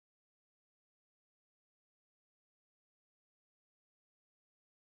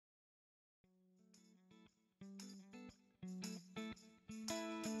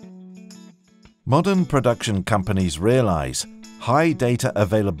Modern production companies realize high data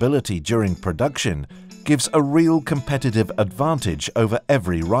availability during production gives a real competitive advantage over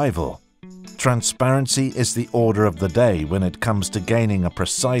every rival. Transparency is the order of the day when it comes to gaining a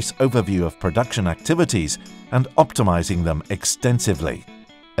precise overview of production activities and optimizing them extensively.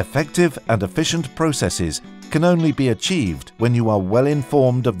 Effective and efficient processes can only be achieved when you are well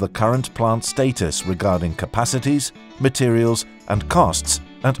informed of the current plant status regarding capacities, materials, and costs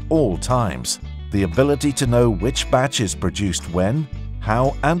at all times. The ability to know which batch is produced when,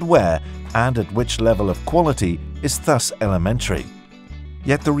 how and where, and at which level of quality is thus elementary.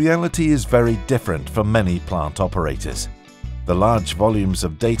 Yet the reality is very different for many plant operators. The large volumes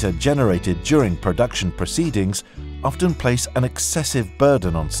of data generated during production proceedings often place an excessive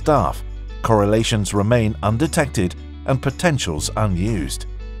burden on staff, correlations remain undetected, and potentials unused.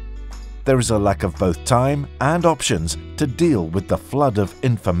 There is a lack of both time and options to deal with the flood of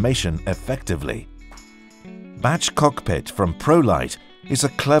information effectively. Batch Cockpit from ProLeiT is a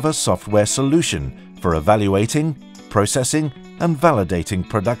clever software solution for evaluating, processing, and validating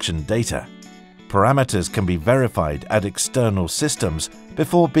production data. Parameters can be verified at external systems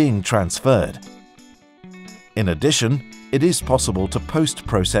before being transferred. In addition, it is possible to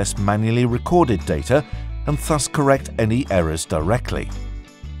post-process manually recorded data and thus correct any errors directly.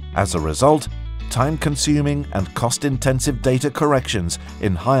 As a result, time-consuming and cost-intensive data corrections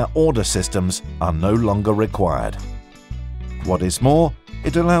in higher-order systems are no longer required. What is more,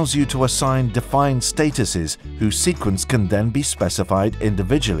 it allows you to assign defined statuses whose sequence can then be specified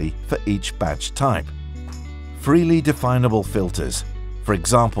individually for each batch type. Freely definable filters, for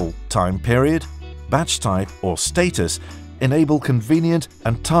example time period, batch type or status, enable convenient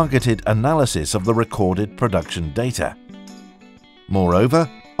and targeted analysis of the recorded production data. Moreover,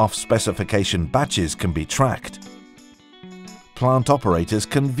 off-specification batches can be tracked. Plant operators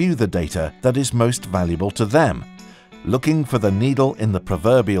can view the data that is most valuable to them. Looking for the needle in the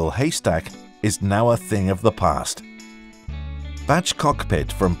proverbial haystack is now a thing of the past. Batch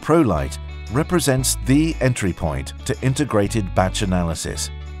Cockpit from ProLeiT represents the entry point to integrated batch analysis.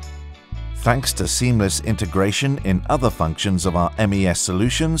 Thanks to seamless integration in other functions of our MES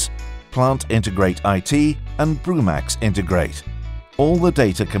solutions, Plant Integrate IT and Brumax Integrate, all the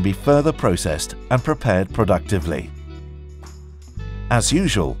data can be further processed and prepared productively. As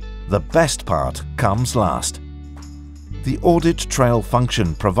usual, the best part comes last. The audit trail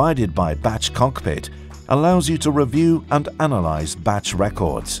function provided by Batch Cockpit allows you to review and analyze batch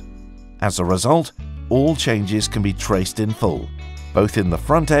records. As a result, all changes can be traced in full, both in the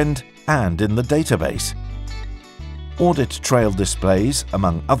front end and in the database. Audit trail displays,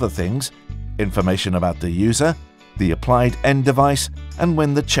 among other things, information about the user, the applied end device, and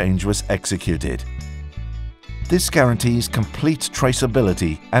when the change was executed. This guarantees complete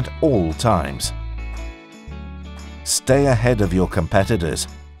traceability at all times. Stay ahead of your competitors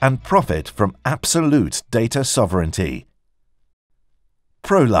and profit from absolute data sovereignty.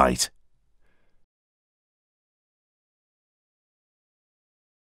 ProLeiT.